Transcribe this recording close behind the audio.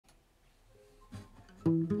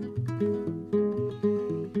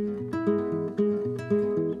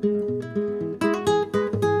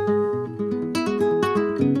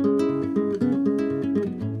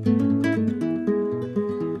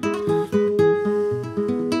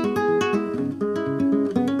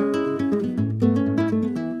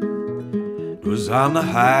on the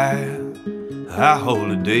high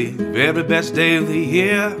holiday, the very best day of the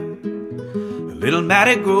year. Little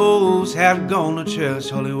Matty Groves had gone to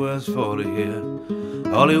church, all he was for to hear,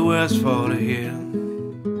 all he was for to hear.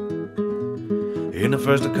 And the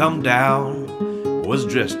first to come down was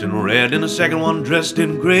dressed in red, and the second one dressed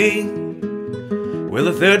in green. Well,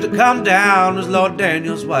 the third to come down was Lord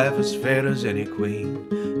Daniel's wife, as fair as any queen,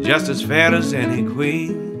 just as fair as any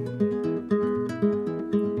queen.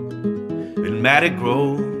 And Matty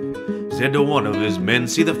Groves said to one of his men,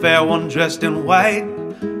 "See the fair one dressed in white?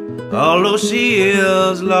 Although she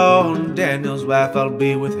is Lord Daniel's wife, I'll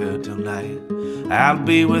be with her tonight. I'll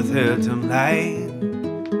be with her tonight."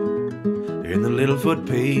 And the little foot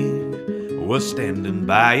page was standing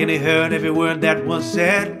by, and he heard every word that was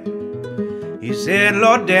said. He said,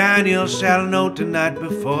 "Lord Daniel shall know tonight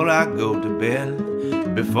before I go to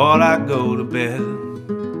bed, before I go to bed."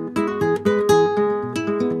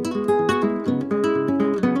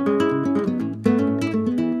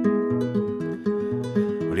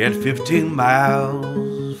 But he had 15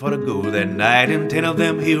 miles for to go that night, and 10 of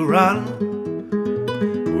them he run.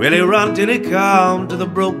 Well, he run till he come to the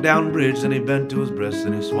broke down bridge, and he bent to his breast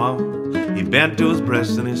and he swam. He bent to his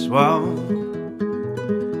breast and he swam.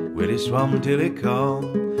 Well, he swam till he come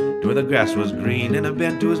to where the grass was green, and he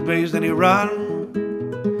bent to his breast and he run.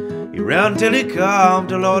 He ran till he come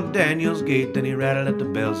to Lord Daniel's gate, and he rattled at the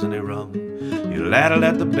bells and he rung. He rattled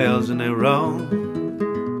at the bells and they rung.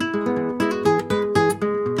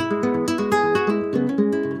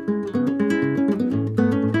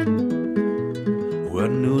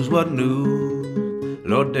 What news,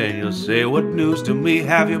 Lord Daniel say, what news to me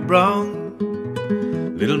have you brung?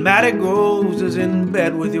 Little Matty Groves is in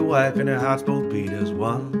bed with your wife, and their hearts both beat as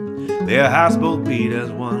one. Their hearts both beat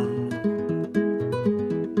as one.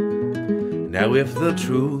 Now if the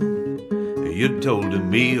truth you told to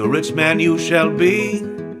me, a rich man you shall be.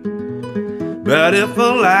 But if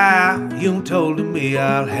a lie you told to me,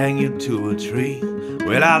 I'll hang you to a tree.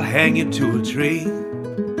 Well, I'll hang you to a tree.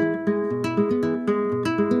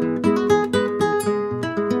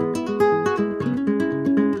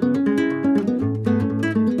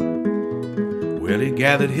 Well, he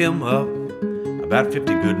gathered him up, about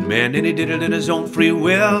 50 good men, and he did it in his own free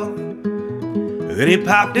will. Then he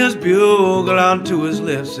popped his bugle onto his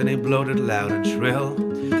lips, and he blowed it loud and shrill.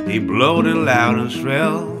 He blowed it loud and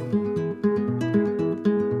shrill.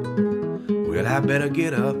 Well, I better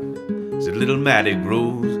get up, said little Matty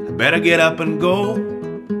Groves. I better get up and go.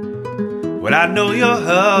 Well, I know your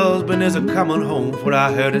husband is a-comin' home, for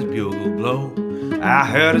I heard his bugle blow. I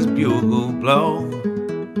heard his bugle blow.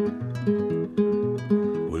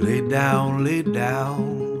 Lay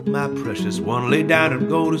down, my precious one, lay down and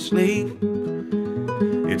go to sleep.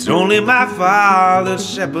 It's only my father's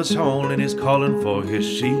shepherd's horn, and he's calling for his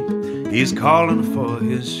sheep. He's calling for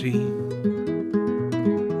his sheep.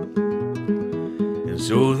 And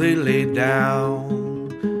so they lay down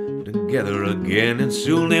together again, and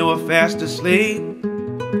soon they were fast asleep.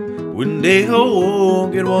 When they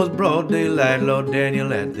awoke, it was broad daylight, Lord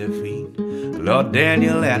Daniel at their feet. Lord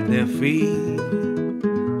Daniel at their feet.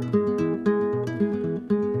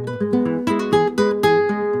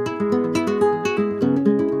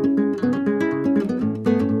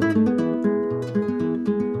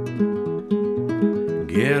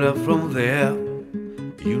 Get up from there,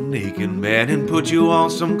 you naked man, and put you on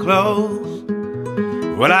some clothes.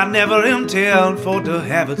 Well, I never intend for to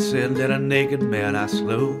have it said that a naked man I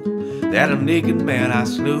slew, that a naked man I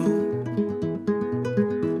slew.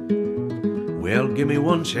 Well, give me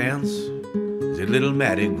one chance, said little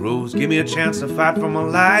Matty Groves, give me a chance to fight for my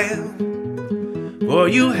life. For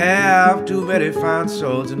you have two very fine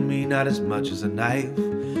swords, and me not as much as a knife,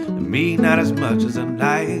 and me not as much as a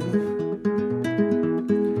knife.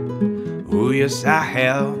 Oh, yes, I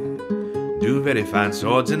have two very fine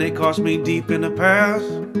swords, and they cost me deep in the purse.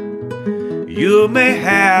 You may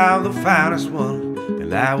have the finest one,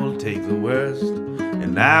 and I will take the worst,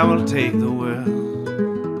 and I will take the worst.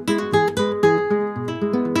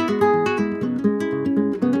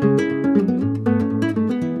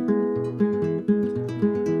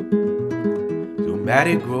 So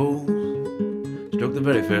Matty Groves struck the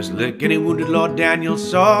very first lick, and he wounded Lord Daniel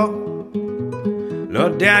sore.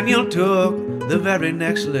 Lord Daniel took the very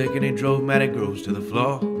next lick, and he drove Matty Groves to the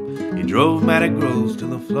floor. He drove Matty Groves to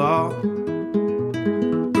the floor.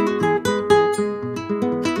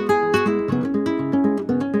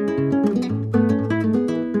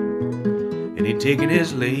 And he taken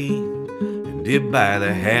his lead, and did by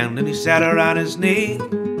the hand, and he sat around his knee.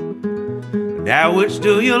 Now which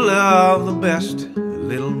do you love the best,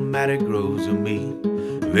 little Matty Groves or me?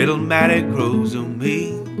 Little Matty Groves or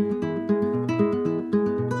me?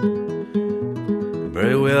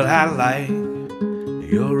 well I like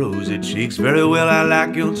your rosy cheeks, very well I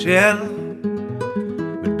like your chin.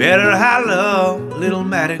 But better I love little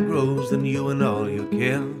Matty Groves than you and all your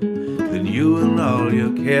kin, than you and all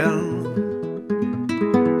your kin.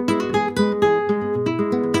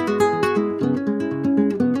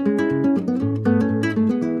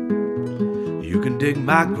 You can dig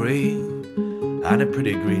my grave on a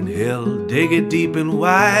pretty green hill, dig it deep and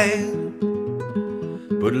wide.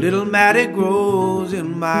 Put little Matty Groves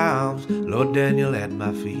in my arms, Lord Daniel at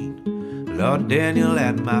my feet, Lord Daniel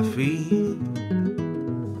at my feet.